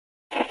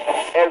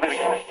Hi,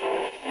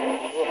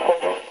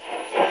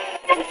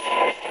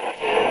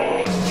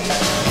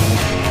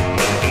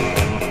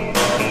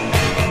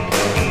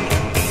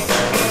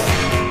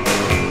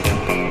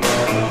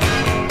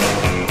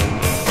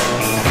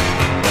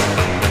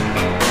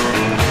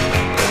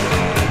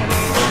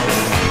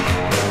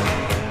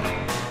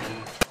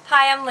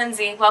 I'm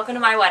Lindsay. Welcome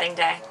to my wedding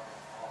day.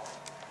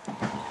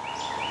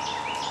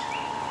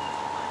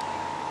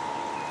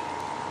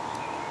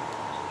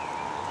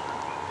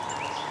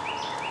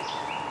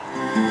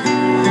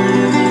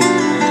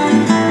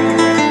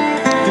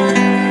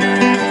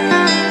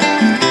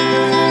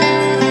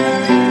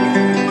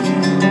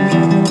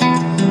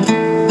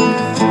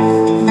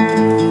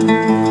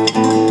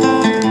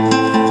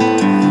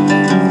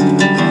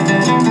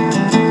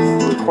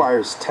 It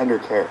requires tender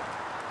care.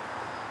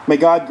 May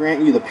God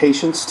grant you the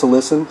patience to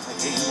listen. I've been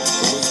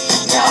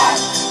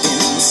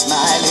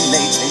smiling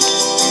lately,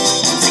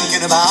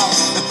 thinking about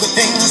the good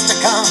things to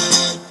come.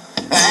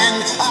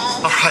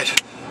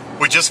 Alright,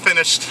 we just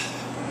finished.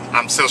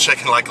 I'm still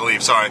shaking like a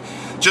leaf, sorry.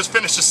 Just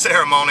finished the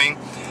ceremony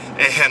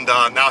and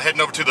now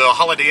heading over to the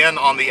Holiday Inn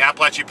on the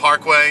Appalachia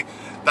Parkway.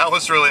 That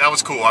was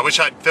cool. I wish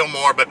I'd filmed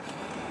more, but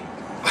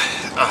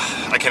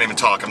I can't even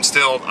talk.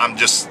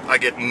 I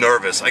get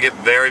nervous. I get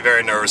very,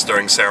 very nervous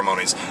during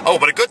ceremonies. Oh,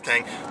 but a good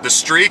thing, the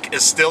streak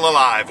is still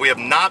alive. We have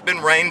not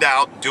been rained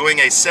out doing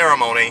a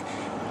ceremony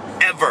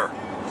ever.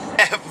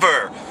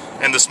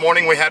 And this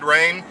morning we had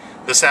rain,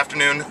 this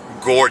afternoon,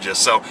 gorgeous.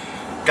 So,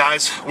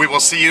 guys, we will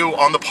see you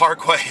on the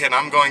Parkway, and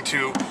I'm gonna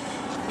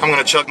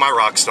chug my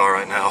Rockstar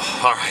right now.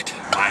 All right,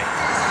 bye.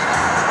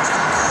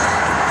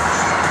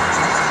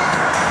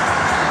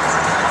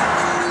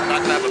 I'm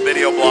not gonna have a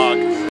video blog,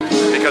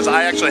 because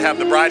I actually have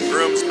the bride and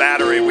groom's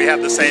battery. We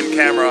have the same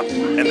camera,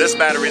 and this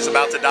battery is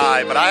about to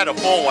die, but I had a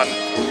full one,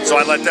 so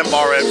I let them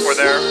borrow it for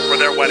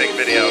their wedding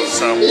video.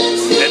 So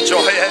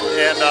enjoy it,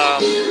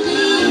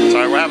 and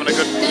sorry, we're having a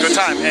good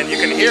time. And you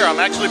can hear I'm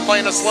actually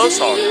playing a slow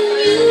song.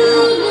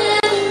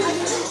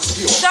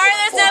 Sorry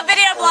there's no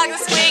video blog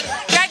this week.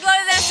 Greg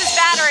loaned us his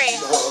battery.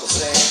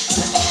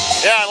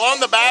 Yeah, I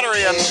loaned the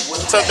battery, and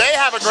so they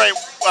have a great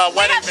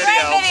wedding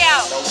video. Great video.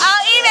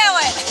 I'll email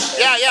it.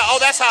 Yeah. Oh,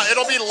 that's how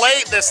it'll be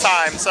late this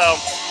time. So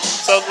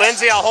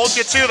Lindsay, I'll hold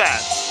you to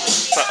that.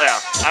 So, yeah,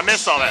 I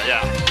missed all that.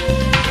 Yeah.